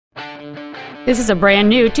This is a brand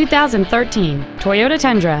new 2013 Toyota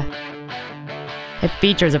Tundra. It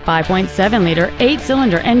features a 5.7-liter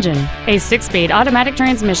 8-cylinder engine, a 6-speed automatic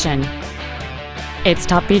transmission. Its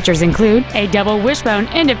top features include a double wishbone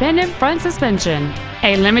independent front suspension,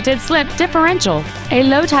 a limited slip differential, a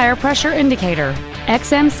low tire pressure indicator,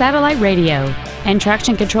 XM satellite radio, and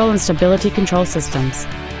traction control and stability control systems.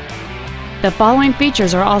 The following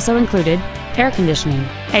features are also included: air conditioning,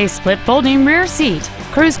 a split folding rear seat,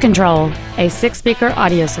 cruise control, a 6-speaker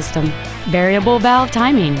audio system, variable valve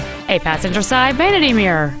timing, a passenger side vanity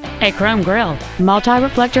mirror, a chrome grille,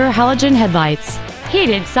 multi-reflector halogen headlights,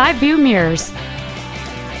 heated side view mirrors.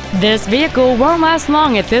 This vehicle won't last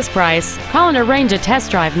long at this price. Call and arrange a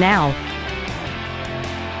test drive now.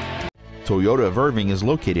 Toyota of Irving is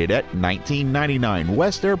located at 1999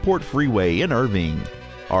 West Airport Freeway in Irving.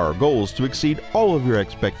 Our goal is to exceed all of your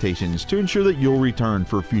expectations to ensure that you'll return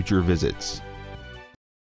for future visits.